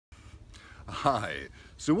Hi.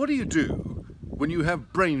 So what do you do when you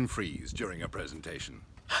have brain freeze during a presentation?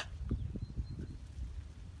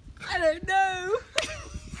 I don't know.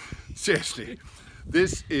 Seriously,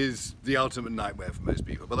 this is the ultimate nightmare for most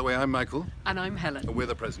people. By the way, I'm Michael. And I'm Helen. And we're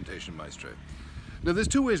the Presentation Maestro. Now, there's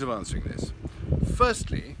two ways of answering this.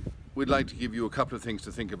 Firstly, we'd like to give you a couple of things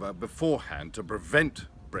to think about beforehand to prevent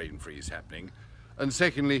brain freeze happening. And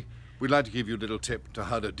secondly, we'd like to give you a little tip to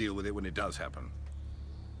how to deal with it when it does happen.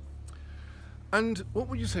 And what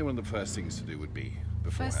would you say one of the first things to do would be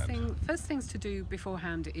beforehand? First things to do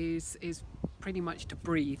beforehand is pretty much to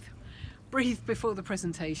breathe. Breathe before the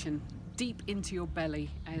presentation, deep into your belly.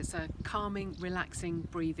 It's a calming, relaxing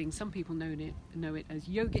breathing. Some people know it as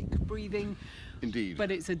yogic breathing. Indeed.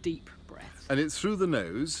 But it's a deep breath. And it's through the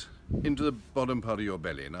nose into the bottom part of your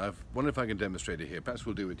belly. And I wonder if I can demonstrate it here. Perhaps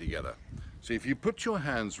we'll do it together. So if you put your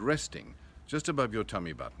hands resting just above your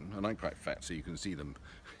tummy button, and I'm quite fat so you can see them.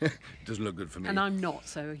 It doesn't look good for me. And I'm not,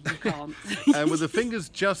 so you can't. And with the fingers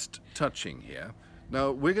just touching here.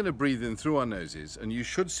 Now, we're going to breathe in through our noses, and you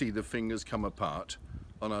should see the fingers come apart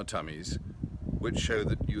on our tummies, which show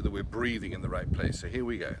that we're breathing in the right place. So here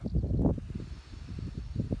we go.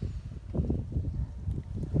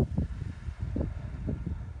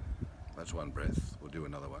 That's one breath. We'll do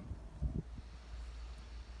another one.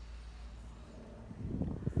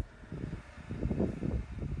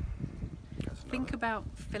 Think about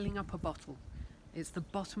filling up a bottle. It's the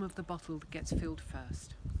bottom of the bottle that gets filled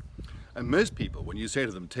first. And most people, when you say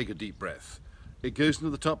to them, take a deep breath, it goes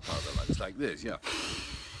into the top part of the lungs like this, yeah.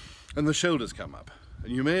 And the shoulders come up.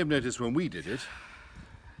 And you may have noticed when we did it,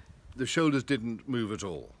 the shoulders didn't move at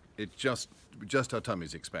all. It just our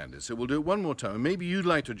tummies expanded. So we'll do it one more time. And maybe you'd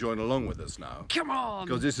like to join along with us now. Come on!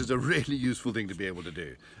 Because this is a really useful thing to be able to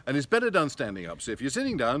do. And it's better done standing up. So if you're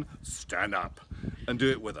sitting down, stand up and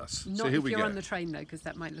do it with us. Not so here if we you're go. on the train, though, because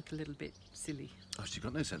that might look a little bit silly. Oh, she's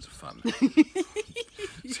got no sense of fun.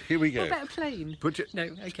 So here we go. What about a plane? No,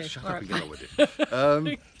 okay. Shut All up right, and get on with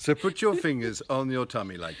it. So put your fingers on your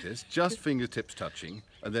tummy like this, just fingertips touching,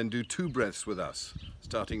 and then do 2 breaths with us,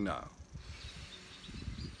 starting now.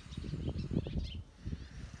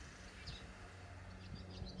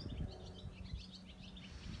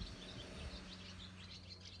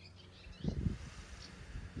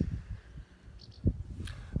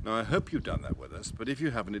 Now, I hope you've done that with us, but if you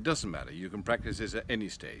haven't, it doesn't matter. You can practice this at any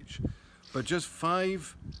stage. But just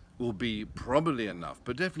 5 will be probably enough,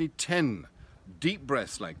 but definitely 10 deep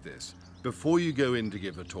breaths like this before you go in to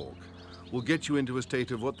give a talk will get you into a state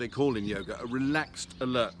of what they call in yoga a relaxed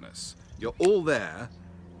alertness. You're all there,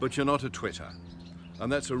 but you're not a twitter.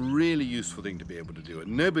 And that's a really useful thing to be able to do,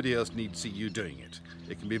 and nobody else needs to see you doing it.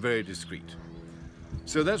 It can be very discreet.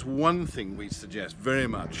 So that's one thing we suggest very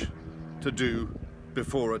much to do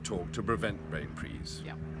before a talk to prevent brain freeze.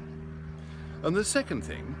 Yeah. And the second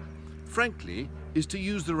thing, frankly, is to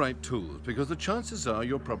use the right tools, because the chances are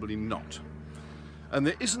you're probably not. And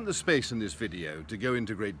there isn't the space in this video to go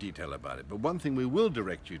into great detail about it, but one thing we will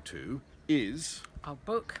direct you to is our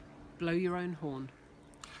book, Blow Your Own Horn.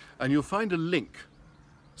 And you'll find a link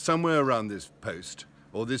somewhere around this post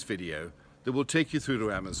or this video that will take you through to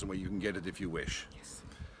Amazon where you can get it if you wish. Yes.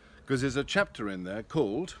 Because there's a chapter in there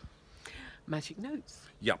called Magic Notes.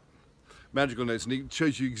 Yeah, Magical Notes, and it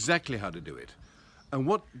shows you exactly how to do it. And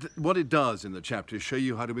what it does in the chapter is show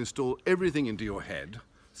you how to install everything into your head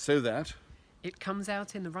so that it comes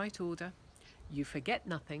out in the right order, you forget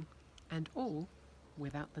nothing, and all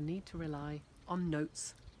without the need to rely on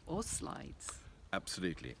notes or slides.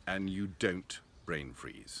 Absolutely, and you don't brain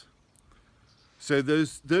freeze. So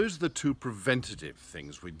those are the 2 preventative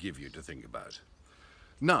things we'd give you to think about.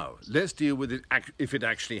 Now, let's deal with it if it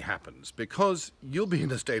actually happens, because you'll be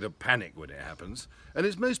in a state of panic when it happens, and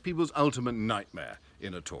it's most people's ultimate nightmare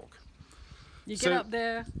in a talk. You get up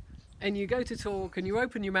there, and you go to talk, and you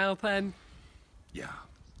open your mouth, and yeah,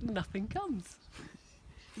 nothing comes.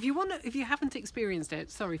 If you haven't experienced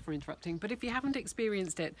it, sorry for interrupting, but if you haven't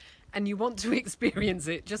experienced it, and you want to experience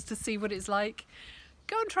it just to see what it's like,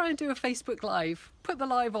 go and try and do a Facebook Live. Put the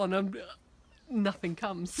live on, and nothing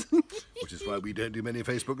comes. Which is why we don't do many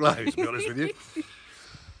Facebook Lives, to be honest with you.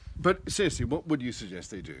 But seriously, what would you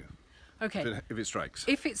suggest they do? Okay. If it strikes?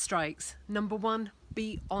 If it strikes, number 1,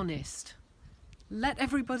 be honest. Let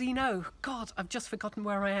everybody know, God, I've just forgotten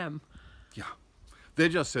where I am. Yeah. They're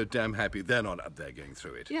just so damn happy they're not up there going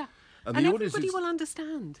through it. Yeah. And everybody will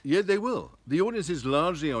understand. Yeah, they will. The audience is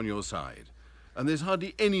largely on your side. And there's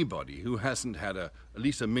hardly anybody who hasn't had at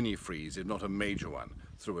least a mini freeze, if not a major one,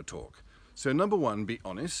 through a talk. So number 1, be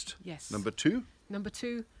honest. Yes. Number 2? Number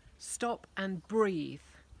 2, stop and breathe.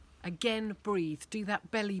 Again, breathe. Do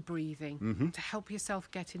that belly breathing to help yourself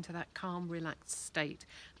get into that calm, relaxed state.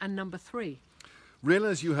 And number 3.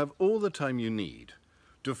 Realize you have all the time you need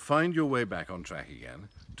to find your way back on track again,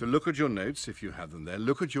 to look at your notes if you have them there,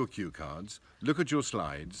 look at your cue cards, look at your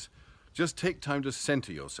slides. Just take time to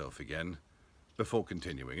center yourself again before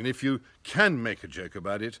continuing. And if you can make a joke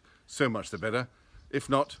about it, so much the better. If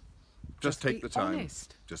not, just take the time.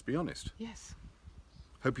 Honest. Just be honest. Yes.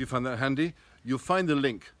 Hope you found that handy. You'll find the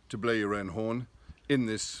link to blow your own horn in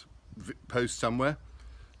this post somewhere.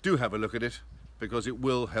 Do have a look at it, because it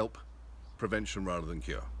will help prevention rather than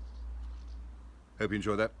cure. Hope you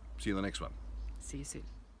enjoy that. See you in the next one. See you soon.